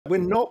We're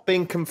not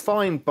being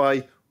confined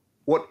by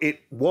what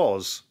it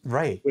was.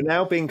 Right. We're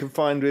now being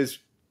confined with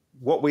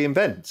what we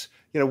invent.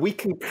 We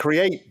can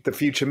create the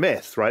future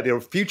myth, right?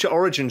 The future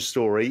origin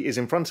story is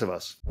in front of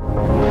us.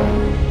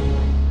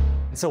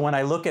 So when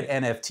I look at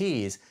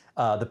NFTs,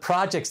 the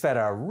projects that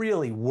are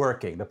really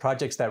working, the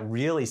projects that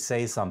really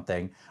say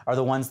something, are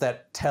the ones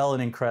that tell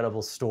an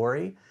incredible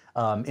story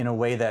in a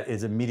way that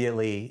is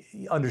immediately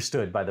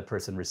understood by the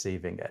person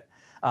receiving it.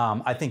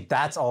 I think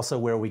that's also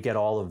where we get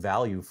all of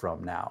value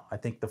from now. I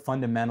think the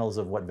fundamentals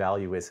of what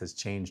value is has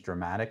changed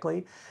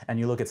dramatically. And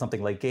you look at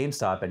something like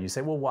GameStop and you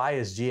say, well, why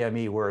is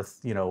GME worth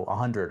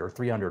 100 or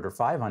 300 or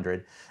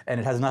 500?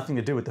 And it has nothing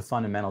to do with the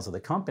fundamentals of the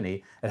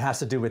company. It has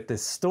to do with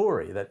this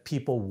story that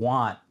people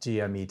want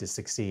GME to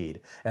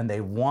succeed and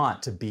they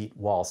want to beat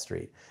Wall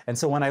Street. And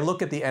so when I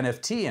look at the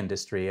NFT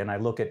industry and I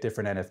look at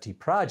different NFT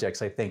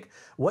projects, I think,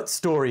 what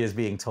story is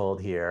being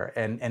told here?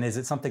 And is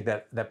it something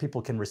that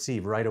people can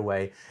receive right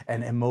away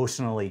and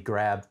emotionally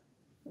grab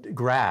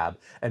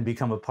and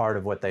become a part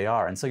of what they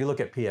are? And so you look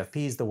at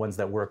PFPs, the ones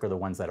that work are the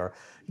ones that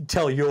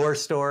tell your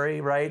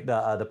story, right?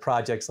 The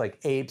projects like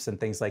Apes and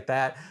things like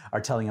that are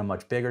telling a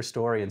much bigger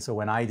story. And so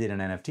when I did an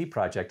NFT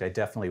project, I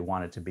definitely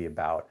wanted to be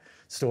about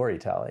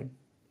storytelling.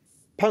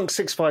 Punk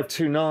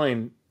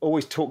 6529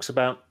 always talks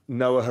about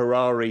Noah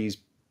Harari's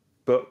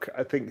book.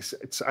 I think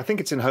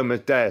it's in Homo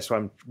Deus, so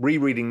I'm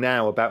rereading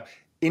now, about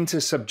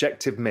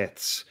intersubjective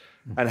myths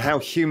and how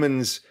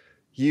humans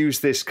use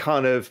this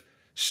kind of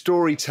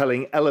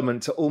storytelling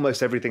element to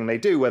almost everything they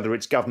do, whether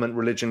it's government,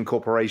 religion,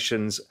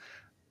 corporations,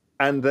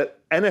 and that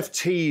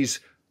NFTs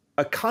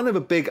are kind of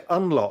a big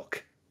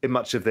unlock in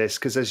much of this,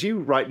 because as you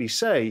rightly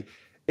say,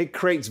 it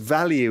creates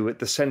value at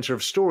the center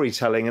of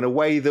storytelling in a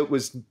way that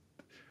was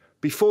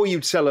before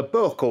you'd sell a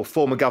book or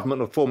form a government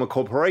or form a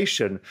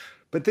corporation,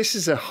 but this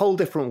is a whole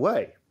different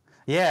way.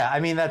 Yeah, I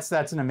mean, that's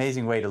an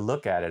amazing way to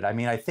look at it. I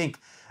mean, I think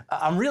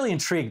I'm really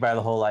intrigued by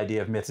the whole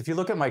idea of myths. If you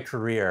look at my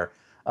career,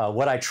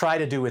 what I try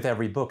to do with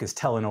every book is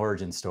tell an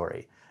origin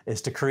story,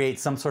 is to create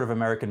some sort of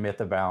American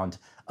myth around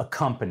a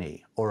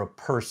company or a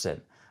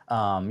person.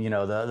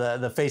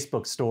 The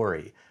Facebook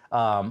story.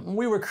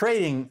 We were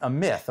creating a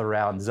myth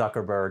around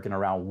Zuckerberg and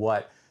around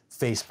what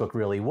Facebook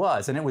really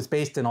was. And it was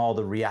based in all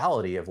the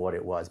reality of what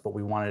it was, but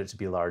we wanted it to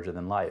be larger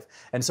than life.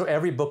 And so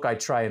every book I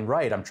try and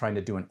write, I'm trying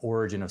to do an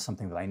origin of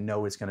something that I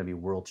know is going to be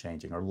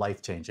world-changing or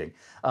life-changing.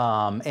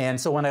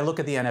 And so when I look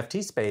at the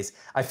NFT space,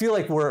 I feel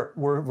like we're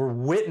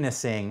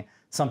witnessing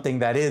something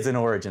that is an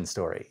origin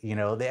story. The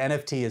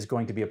NFT is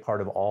going to be a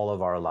part of all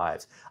of our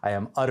lives. I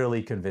am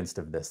utterly convinced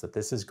of this, that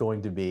this is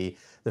going to be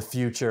the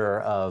future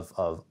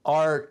of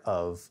art,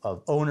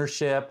 of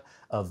ownership,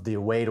 of the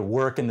way to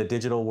work in the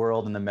digital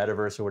world, in the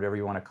metaverse, or whatever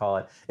you want to call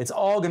it. It's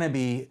all going to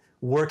be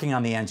working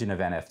on the engine of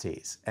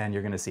NFTs. And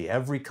you're going to see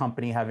every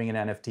company having an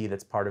NFT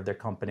that's part of their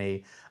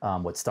company,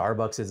 what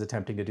Starbucks is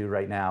attempting to do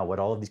right now, what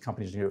all of these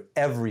companies do,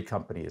 every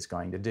company is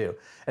going to do.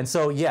 And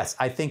so, yes,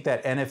 I think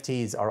that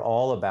NFTs are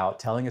all about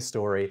telling a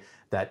story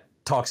that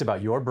talks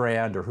about your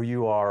brand or who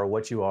you are or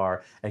what you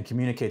are and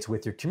communicates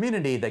with your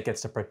community that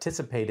gets to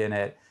participate in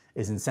it,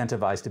 is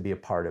incentivized to be a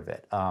part of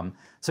it.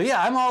 So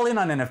yeah, I'm all in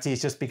on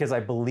NFTs just because I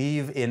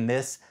believe in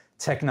this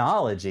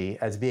technology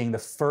as being the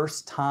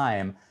first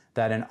time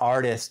that an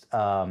artist,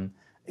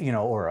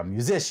 or a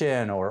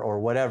musician or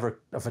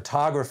whatever, a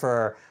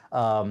photographer,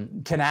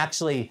 can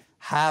actually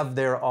have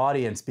their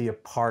audience be a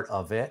part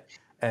of it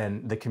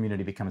and the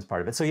community becomes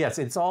part of it. So yes,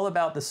 it's all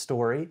about the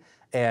story.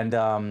 And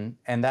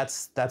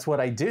that's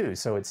what I do.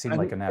 So it seemed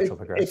like a natural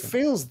progression. It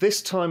feels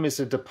this time is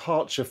a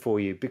departure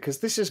for you, because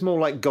this is more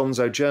like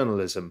gonzo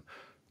journalism.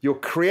 You're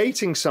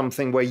creating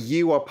something where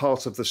you are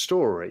part of the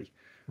story,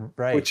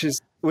 right? Which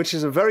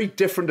is a very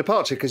different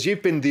departure, because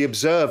you've been the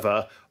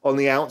observer on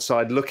the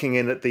outside looking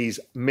in at these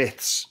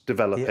myths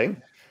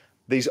developing,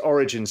 these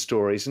origin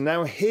stories. And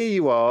now here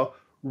you are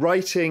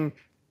writing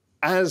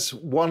as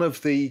one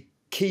of the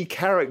key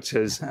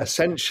characters,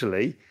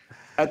 essentially,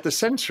 at the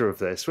center of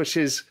this, which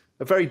is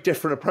a very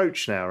different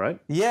approach now, right?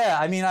 Yeah,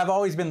 I mean, I've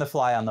always been the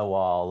fly on the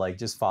wall, like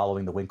just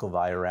following the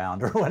Winklevi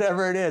around or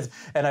whatever it is.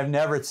 And I've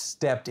never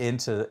stepped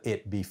into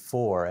it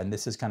before. And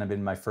this has kind of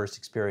been my first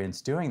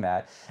experience doing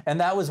that. And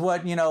that was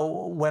what,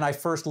 when I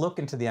first looked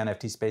into the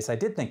NFT space, I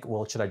did think,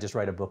 well, should I just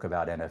write a book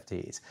about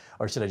NFTs?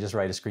 Or should I just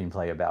write a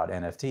screenplay about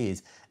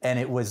NFTs? And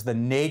it was the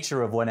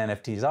nature of what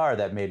NFTs are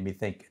that made me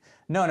think,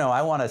 no,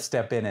 I want to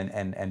step in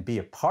and be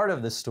a part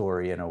of the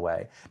story in a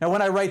way. Now,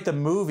 when I write the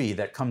movie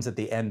that comes at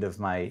the end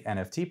of my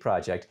NFT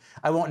project,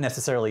 I won't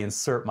necessarily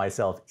insert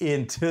myself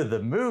into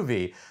the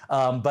movie,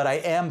 but I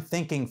am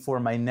thinking for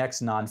my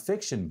next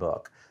nonfiction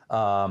book.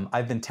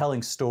 I've been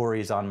telling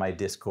stories on my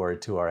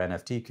Discord to our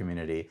NFT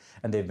community,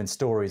 and they've been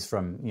stories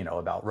from,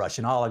 about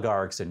Russian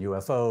oligarchs and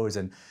UFOs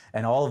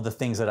and all of the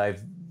things that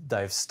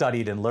I've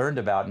studied and learned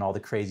about and all the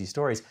crazy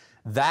stories.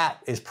 That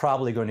is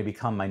probably going to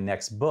become my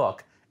next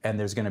book. and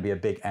there's going to be a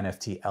big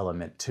NFT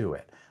element to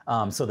it.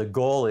 So the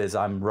goal is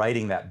I'm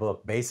writing that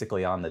book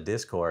basically on the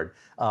Discord,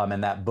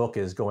 and that book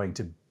is going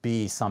to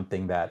be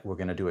something that we're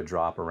going to do a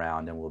drop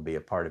around and will be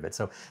a part of it.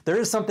 So there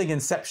is something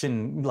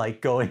Inception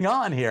like going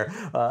on here,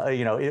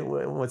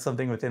 with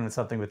something within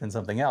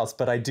something else.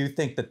 But I do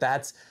think that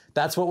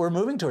that's what we're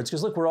moving towards,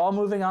 because look, we're all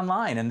moving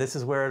online, and this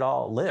is where it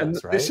all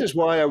lives, right? This is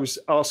why I was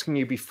asking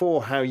you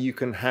before how you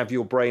can have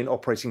your brain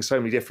operating so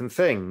many different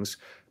things,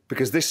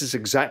 because this is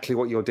exactly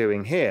what you're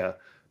doing here.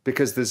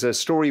 Because there's a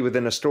story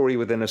within a story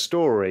within a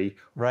story,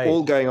 right,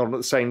 all going on at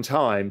the same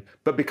time.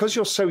 But because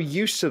you're so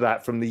used to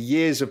that from the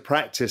years of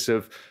practice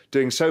of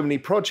doing so many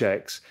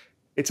projects,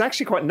 it's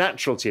actually quite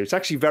natural to you. It's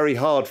actually very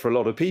hard for a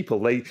lot of people.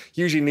 They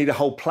usually need a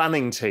whole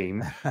planning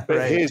team. But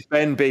right. Here's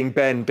Ben,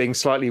 being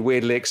slightly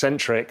weirdly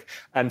eccentric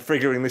and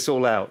figuring this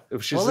all out.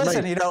 Well,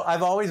 listen,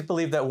 I've always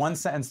believed that one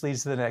sentence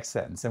leads to the next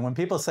sentence. And when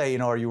people say,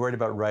 are you worried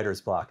about writer's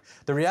block?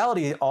 The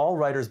reality, all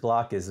writer's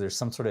block is there's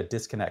some sort of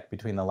disconnect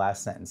between the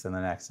last sentence and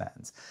the next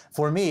sentence.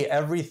 For me,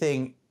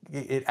 everything,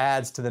 it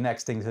adds to the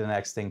next thing, to the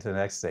next thing, to the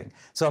next thing.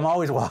 So I'm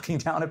always walking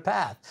down a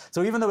path.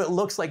 So even though it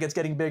looks like it's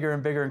getting bigger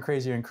and bigger and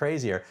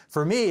crazier,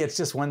 for me, it's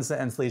just one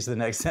sentence leads to the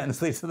next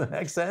sentence leads to the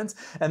next sentence.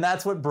 And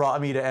that's what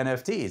brought me to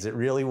NFTs. It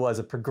really was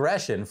a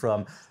progression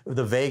from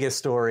the Vegas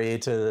story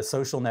to the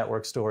social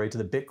network story to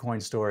the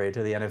Bitcoin story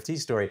to the NFT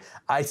story.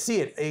 I see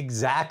it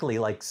exactly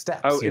like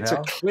steps. Oh, it's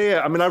a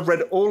clear, I've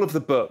read all of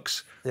the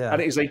books, and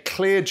it is a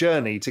clear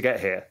journey to get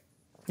here.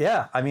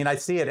 Yeah, I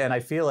see it and I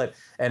feel it,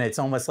 and it's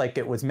almost like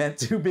it was meant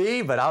to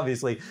be, but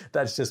obviously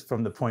that's just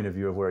from the point of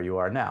view of where you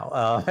are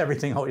now.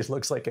 Everything always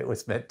looks like it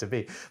was meant to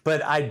be.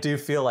 But I do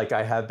feel like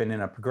I have been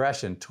in a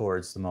progression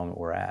towards the moment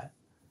we're at.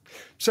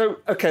 So,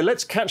 okay,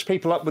 let's catch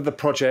people up with the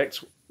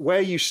project,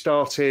 where you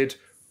started,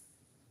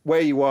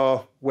 where you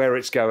are, where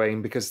it's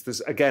going, because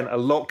there's, again, a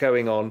lot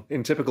going on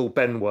in typical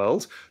Ben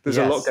world. There's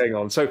a lot going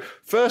on. So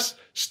first,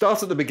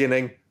 start at the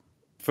beginning.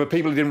 For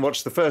people who didn't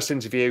watch the first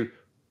interview,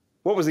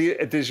 what was the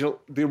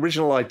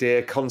original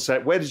idea,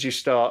 concept? Where did you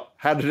start?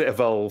 How did it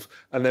evolve?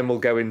 And then we'll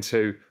go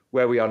into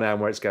where we are now and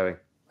where it's going.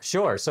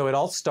 Sure. So it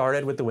all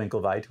started with the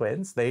Winklevi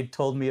twins. They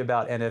told me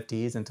about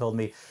NFTs and told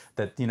me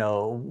that,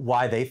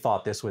 why they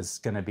thought this was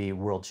going to be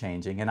world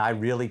changing. And I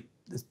really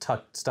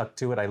stuck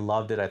to it. I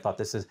loved it. I thought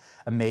this is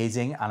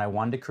amazing. And I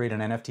wanted to create an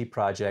NFT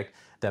project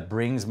that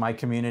brings my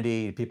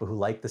community, people who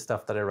like the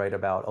stuff that I write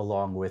about,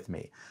 along with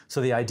me.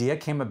 So the idea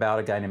came about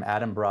a guy named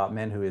Adam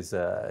Brotman, who is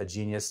a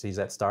genius. He's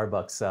at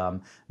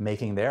Starbucks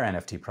making their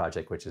NFT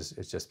project, which has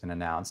just been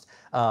announced.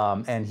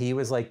 And he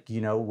was like,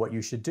 what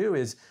you should do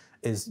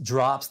is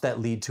drops that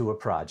lead to a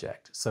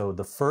project. So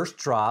the first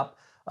drop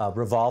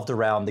revolved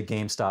around the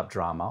GameStop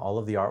drama. All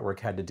of the artwork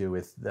had to do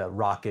with the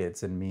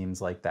rockets and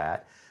memes like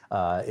that.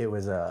 It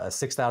was a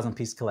 6,000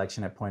 piece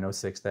collection at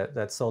 0.06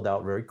 that sold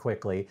out very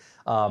quickly.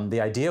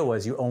 The idea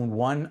was you own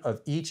one of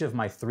each of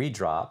my 3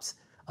 drops,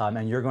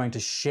 and you're going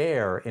to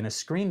share in a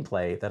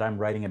screenplay that I'm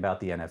writing about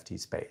the NFT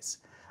space.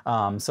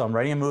 So I'm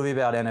writing a movie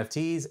about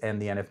NFTs,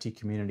 and the NFT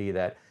community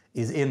that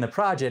is in the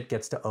project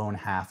gets to own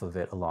half of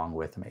it along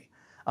with me.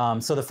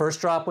 So the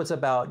first drop was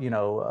about,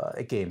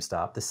 at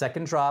GameStop. The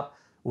second drop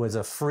was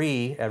a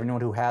free,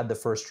 everyone who had the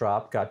first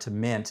drop got to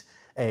mint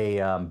a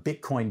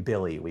Bitcoin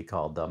Billy, we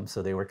called them.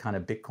 So they were kind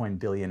of Bitcoin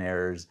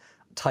billionaires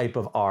type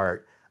of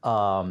art.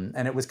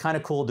 And it was kind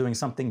of cool doing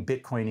something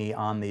Bitcoin-y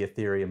on the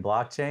Ethereum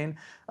blockchain,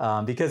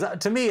 because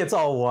to me, it's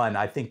all one.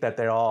 I think that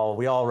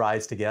we all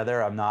rise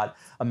together. I'm not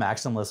a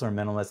maximalist or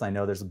minimalist. I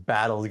know there's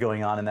battles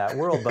going on in that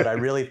world, but I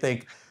really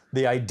think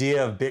the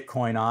idea of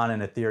Bitcoin on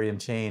an Ethereum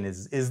chain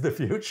is the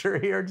future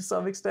here to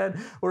some extent.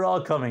 We're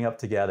all coming up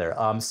together.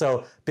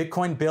 So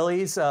Bitcoin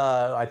Billies,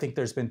 I think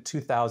there's been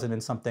 2,000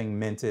 and something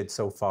minted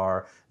so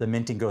far. The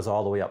minting goes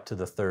all the way up to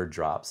the 3rd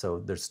drop, so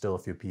there's still a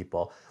few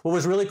people. What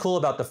was really cool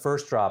about the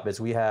first drop is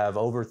we have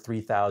over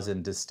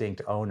 3,000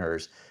 distinct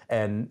owners,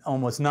 and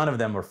almost none of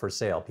them were for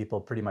sale. People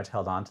pretty much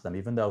held on to them,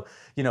 even though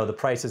the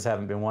prices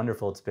haven't been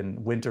wonderful. It's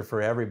been winter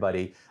for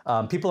everybody.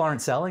 People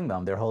aren't selling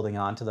them. They're holding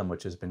on to them,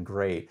 which has been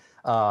great.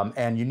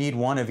 And you need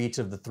one of each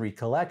of the 3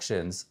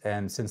 collections.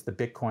 And since the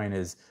Bitcoin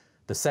is,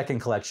 the second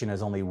collection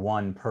is only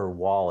 1 per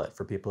wallet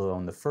for people who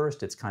own the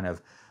first, it's kind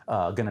of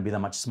going to be the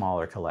much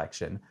smaller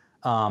collection.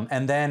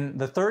 And then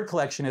the 3rd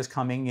collection is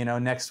coming,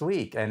 next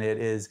week, and it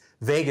is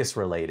Vegas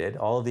related.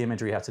 All of the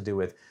imagery has to do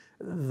with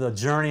the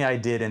journey I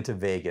did into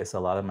Vegas. A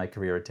lot of my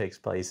career takes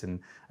place,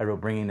 and I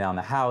wrote Bringing Down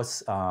the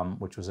House,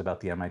 which was about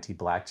the MIT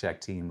blackjack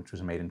team, which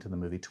was made into the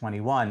movie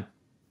 21.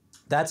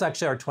 That's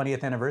actually our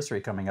 20th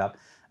anniversary coming up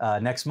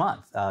next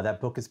month.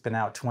 That book has been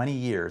out 20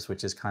 years,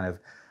 which is kind of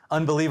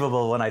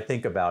unbelievable when I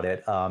think about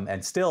it,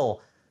 and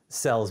still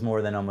sells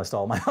more than almost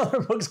all my other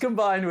books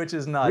combined, which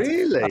is nuts.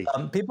 Really?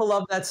 People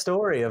love that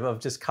story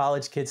of just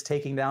college kids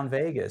taking down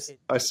Vegas.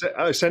 I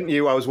sent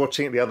you, I was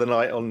watching it the other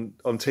night on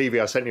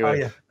TV, I sent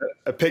you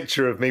a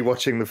picture of me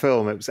watching the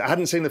film. I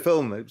hadn't seen the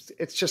film.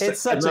 It's just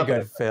it's such a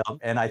good film,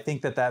 and I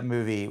think that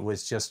movie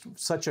was just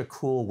such a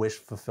cool wish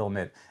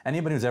fulfillment.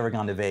 Anybody who's ever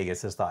gone to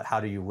Vegas has thought, how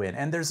do you win?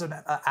 And there's an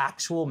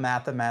actual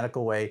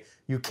mathematical way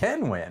you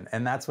can win,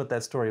 and that's what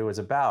that story was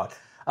about.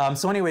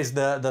 So anyways,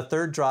 the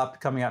third drop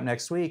coming up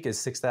next week is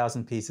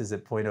 6,000 pieces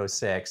at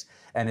 0.06,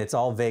 and it's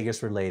all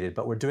Vegas related,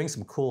 but we're doing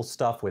some cool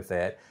stuff with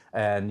it.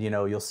 And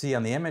you'll see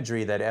on the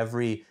imagery that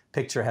every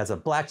picture has a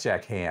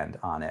blackjack hand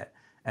on it.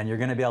 And you're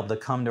gonna be able to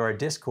come to our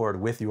Discord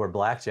with your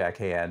blackjack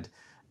hand,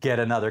 get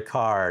another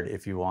card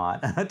if you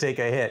want, take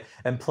a hit,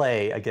 and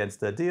play against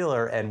the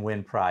dealer and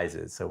win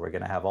prizes. So we're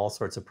gonna have all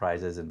sorts of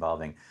prizes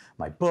involving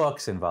my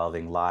books,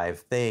 involving live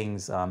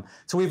things. So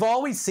we've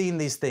always seen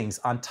these things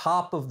on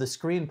top of the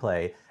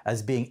screenplay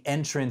as being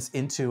entrance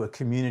into a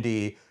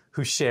community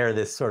who share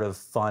this sort of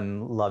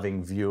fun,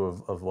 loving view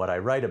of what I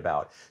write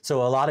about.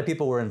 So a lot of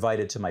people were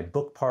invited to my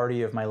book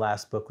party of my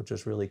last book, which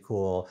was really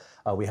cool.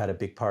 We had a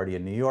big party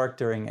in New York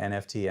during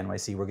NFT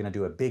NYC. We're gonna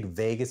do a big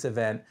Vegas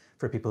event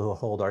for people who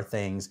hold our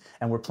things.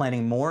 And we're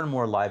planning more and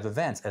more live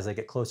events. As I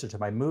get closer to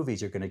my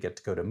movies, you're gonna get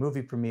to go to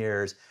movie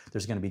premieres.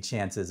 There's gonna be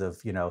chances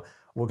of,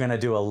 we're gonna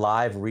do a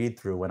live read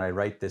through when I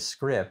write this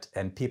script,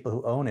 and people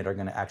who own it are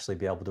gonna actually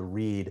be able to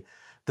read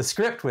the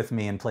script with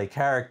me and play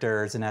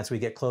characters. And as we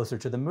get closer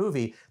to the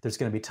movie, there's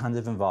going to be tons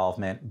of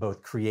involvement,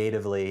 both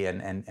creatively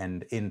and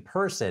in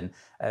person.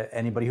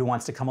 Anybody who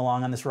wants to come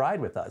along on this ride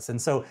with us.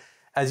 And so,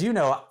 as you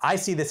know, I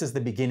see this as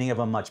the beginning of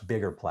a much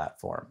bigger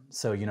platform.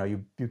 So,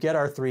 you get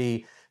our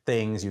 3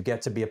 things, you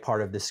get to be a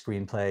part of this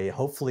screenplay.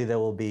 Hopefully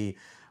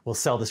we'll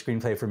sell the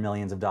screenplay for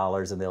millions of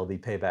dollars and there'll be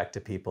payback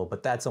to people,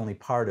 but that's only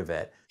part of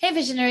it. Hey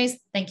visionaries,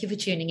 thank you for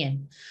tuning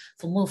in.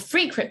 For more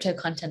free crypto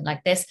content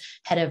like this,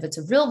 head over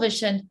to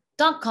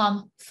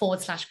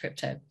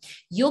realvision.com/crypto.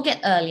 You'll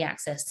get early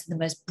access to the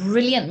most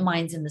brilliant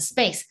minds in the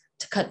space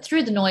to cut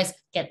through the noise,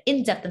 get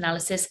in-depth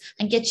analysis,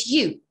 and get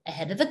you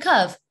ahead of the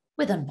curve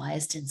with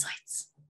unbiased insights.